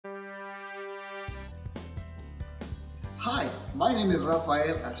Hi, my name is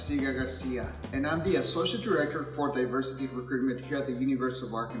Rafael Arciga Garcia, and I'm the Associate Director for Diversity Recruitment here at the University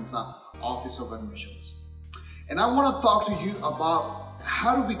of Arkansas Office of Admissions. And I want to talk to you about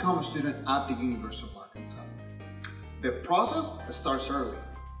how to become a student at the University of Arkansas. The process starts early.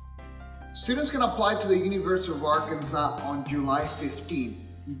 Students can apply to the University of Arkansas on July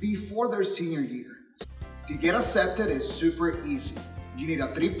 15 before their senior year. To get accepted is super easy. You need a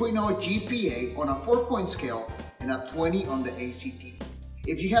 3.0 GPA on a 4-point scale and a 20 on the ACT.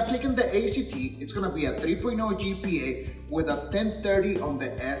 If you have taken the ACT, it's going to be a 3.0 GPA with a 1030 on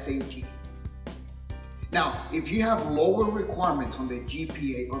the SAT. Now, if you have lower requirements on the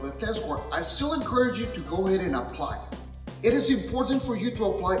GPA or the test score, I still encourage you to go ahead and apply. It is important for you to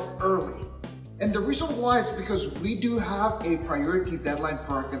apply early. And the reason why is because we do have a priority deadline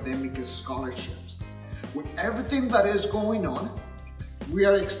for academic scholarships. With everything that is going on, we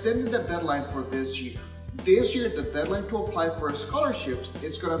are extending the deadline for this year. This year, the deadline to apply for scholarships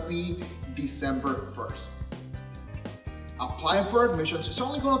is going to be December 1st. Applying for admissions is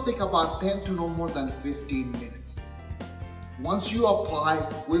only going to take about 10 to no more than 15 minutes. Once you apply,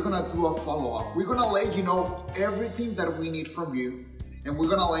 we're going to do a follow-up. We're going to let you know everything that we need from you, and we're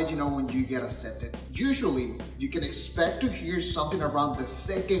going to let you know when you get accepted. Usually, you can expect to hear something around the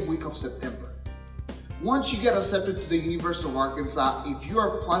second week of September. Once you get accepted to the University of Arkansas, if you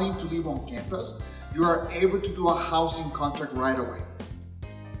are planning to live on campus, you are able to do a housing contract right away.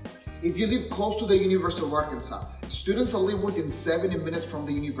 If you live close to the University of Arkansas, students that live within 70 minutes from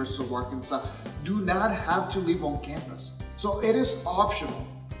the University of Arkansas do not have to live on campus. So it is optional.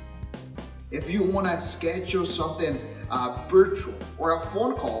 If you want to schedule something virtual or a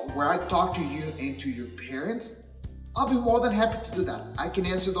phone call where I talk to you and to your parents, I'll be more than happy to do that. I can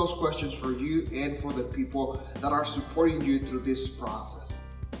answer those questions for you and for the people that are supporting you through this process.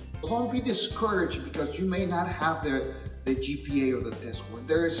 Don't be discouraged because you may not have the GPA or the test score.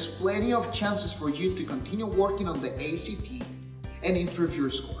 There is plenty of chances for you to continue working on the ACT and improve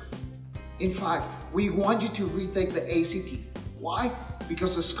your score. In fact, we want you to retake the ACT. Why?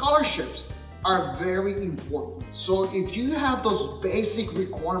 Because the scholarships are very important. So if you have those basic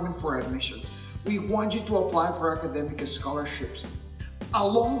requirements for admissions, we want you to apply for academic scholarships.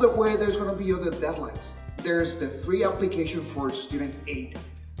 Along the way, there's going to be other deadlines. There's the free application for student aid.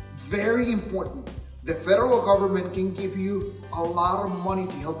 Very important. The federal government can give you a lot of money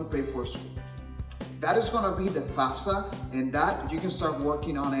to help you pay for school. That is going to be the FAFSA, and that you can start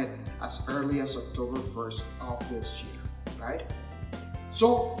working on it as early as October 1st of this year, right?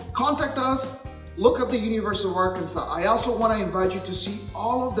 So contact us. Look at the University of Arkansas. I also want to invite you to see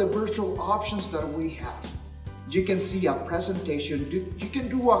all of the virtual options that we have. You can see a presentation. You can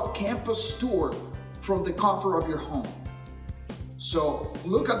do a campus tour from the comfort of your home. So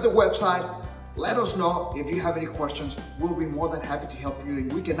look at the website. Let us know if you have any questions. We'll be more than happy to help you.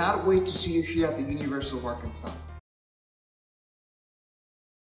 And we cannot wait to see you here at the University of Arkansas.